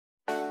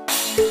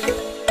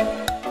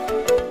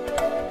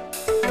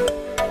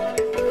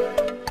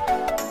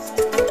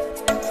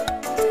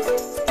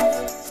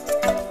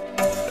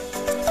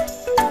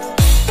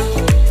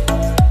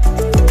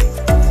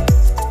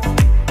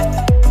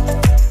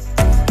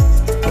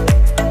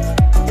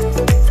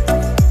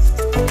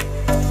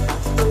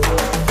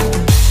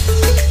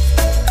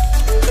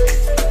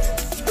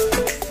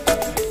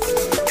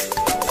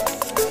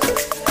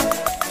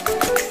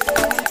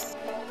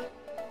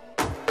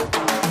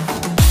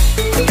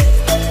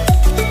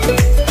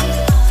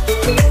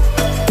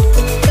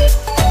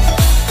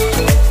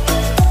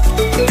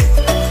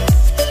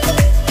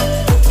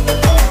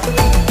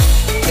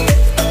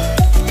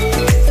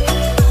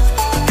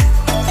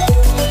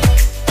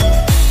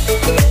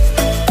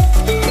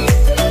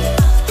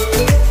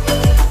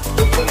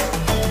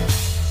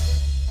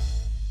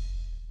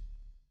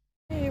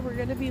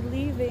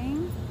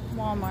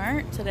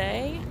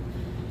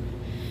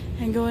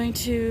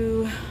going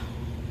to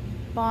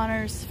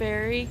Bonners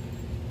Ferry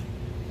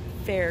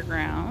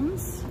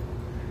Fairgrounds.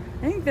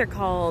 I think they're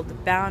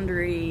called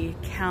Boundary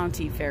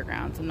County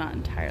Fairgrounds. I'm not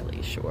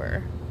entirely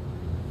sure.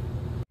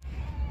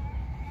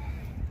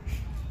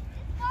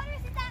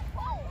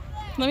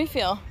 Let me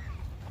feel.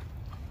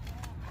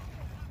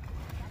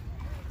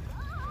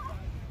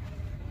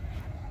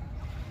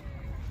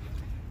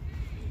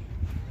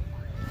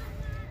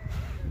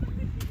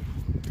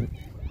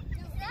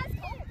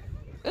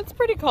 It's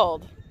pretty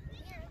cold.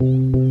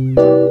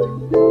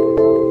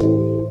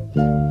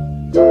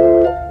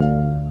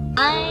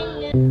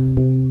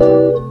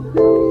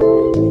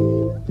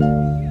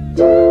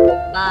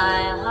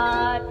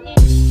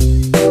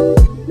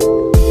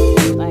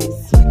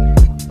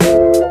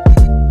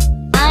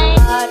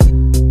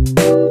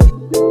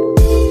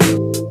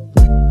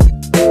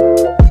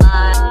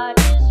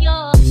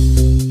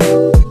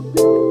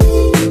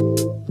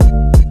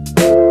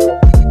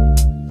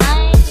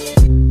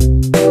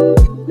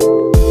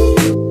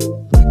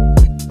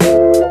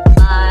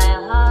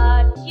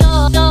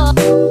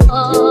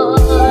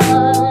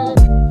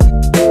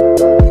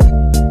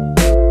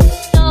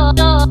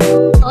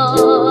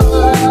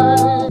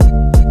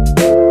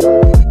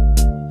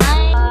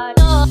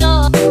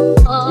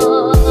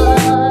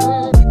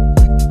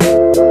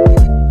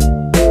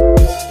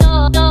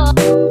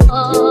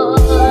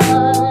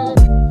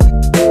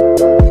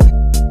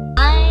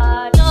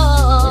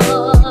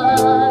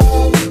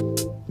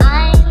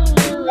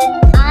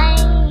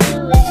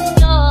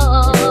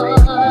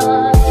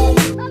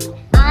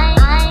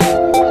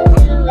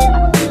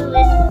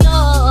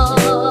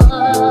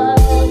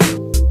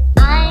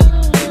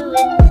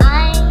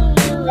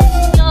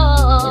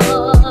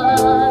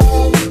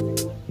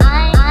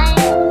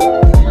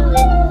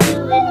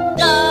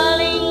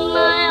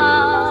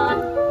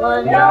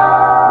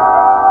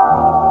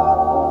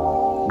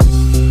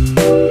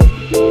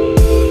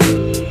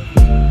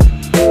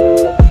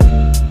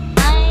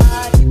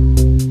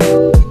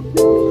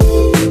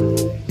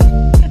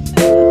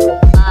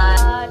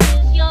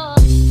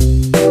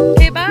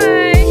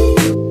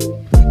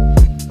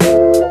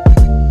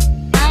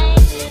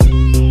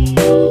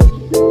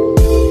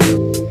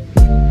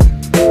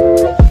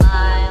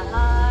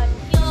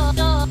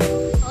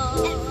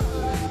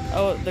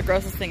 The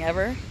grossest thing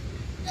ever?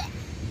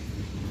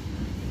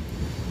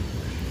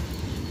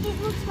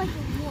 It looks like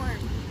a worm.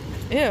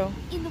 Ew.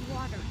 In the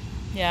water.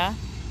 Yeah?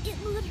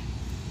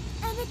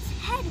 And its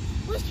head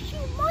was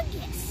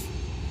humongous.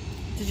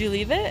 Did you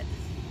leave it?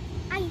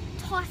 I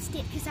tossed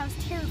it because I was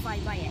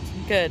terrified by it.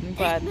 Good, I'm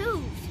glad. It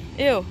moved.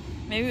 Ew.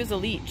 Maybe it was a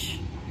leech.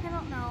 I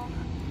don't know.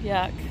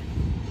 Yuck.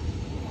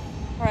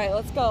 Alright,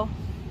 let's go.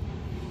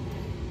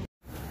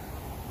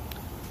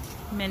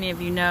 Many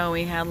of you know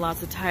we had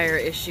lots of tire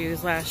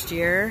issues last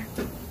year.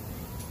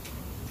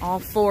 All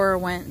 4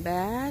 went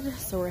bad,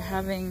 so we're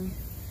having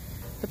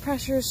the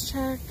pressures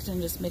checked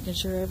and just making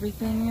sure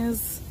everything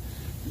is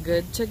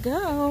good to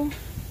go.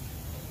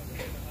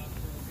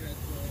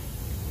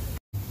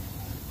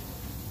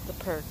 The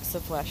perks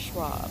of Les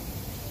Schwab.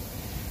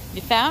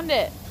 You found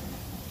it!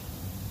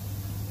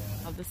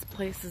 Oh, this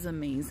place is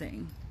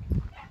amazing.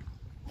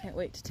 Can't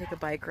wait to take a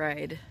bike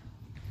ride.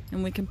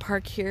 And we can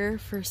park here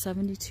for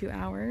 72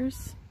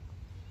 hours.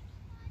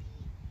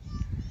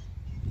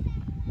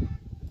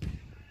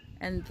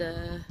 And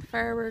the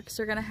fireworks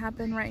are gonna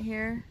happen right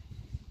here.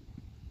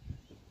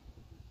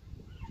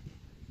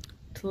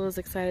 Talula's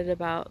excited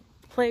about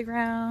the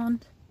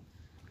playground.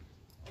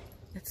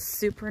 It's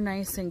super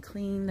nice and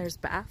clean. There's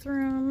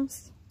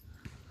bathrooms.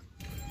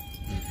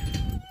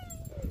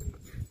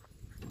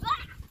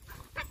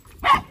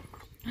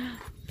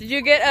 Did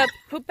you get a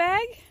poop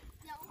bag?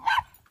 No.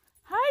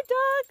 Hi,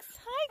 ducks.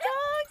 Hi,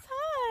 dogs.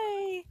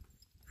 Hi.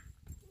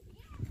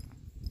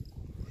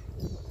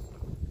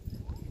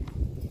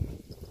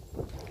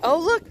 Oh,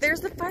 look,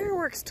 there's the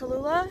fireworks,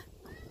 Talula.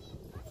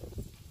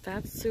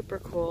 That's super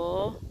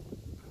cool.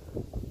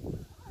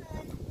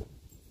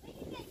 We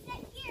can get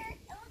set here and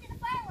look at the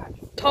fireworks.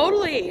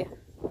 Totally.